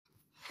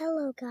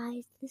Hello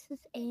guys, this is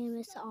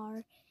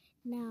AMSR.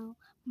 Now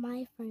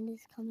my friend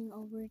is coming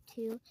over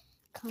to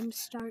come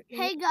start it.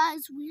 Hey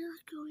guys, we are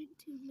going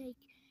to make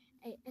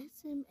a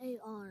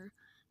SMAR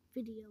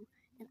video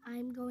and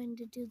I'm going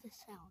to do the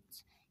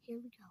sounds. Here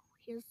we go.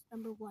 Here's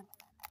number 1.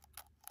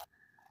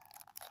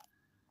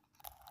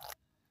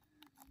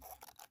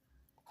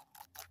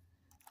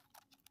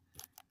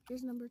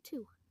 Here's number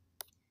 2.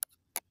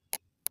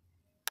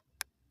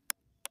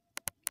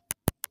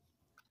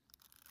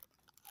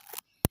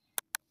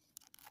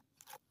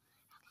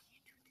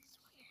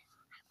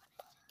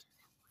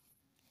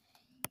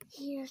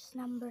 Here's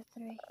number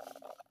 3.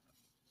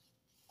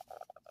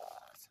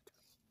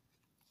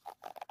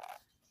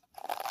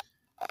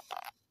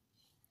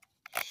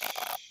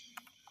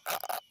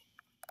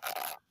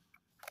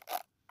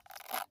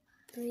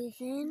 Breathe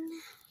in,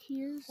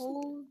 Here's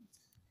hold,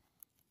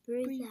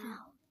 breathe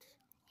out.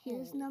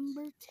 Here's Hold.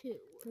 number 2.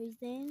 Breathe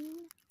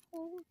in,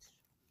 hold,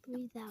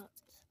 breathe out.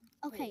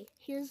 Okay,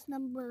 here's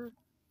number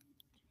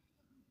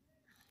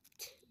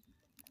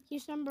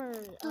Here's number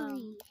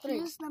 3. 3.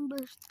 Here's number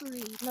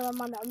 3. No,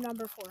 I'm on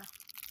number 4.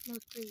 No,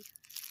 3.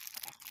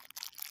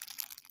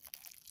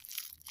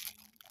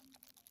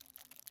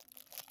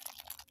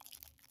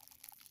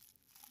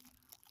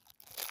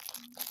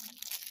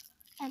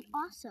 And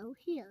also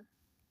here.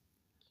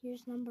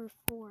 Here's number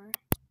 4.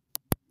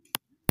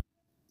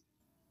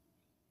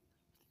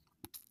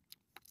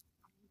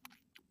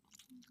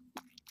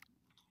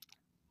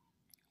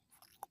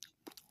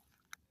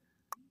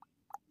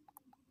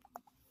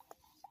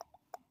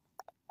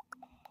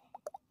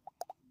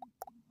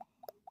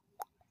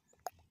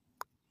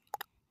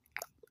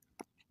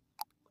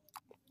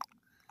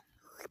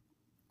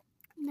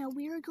 Now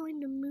we are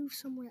going to move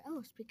somewhere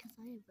else because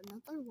I have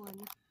another one.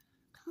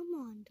 Come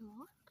on,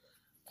 Doc.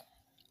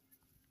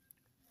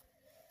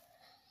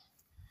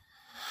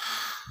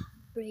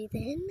 Breathe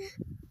in,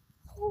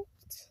 hold,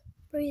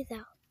 breathe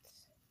out.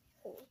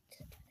 Hold.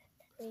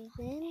 Breathe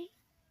in,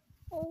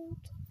 hold,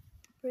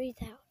 breathe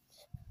out.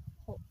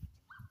 Hold.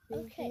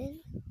 Breathe Okay. in,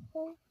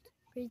 hold,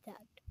 breathe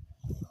out.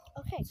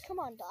 Okay, come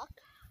on, Doc.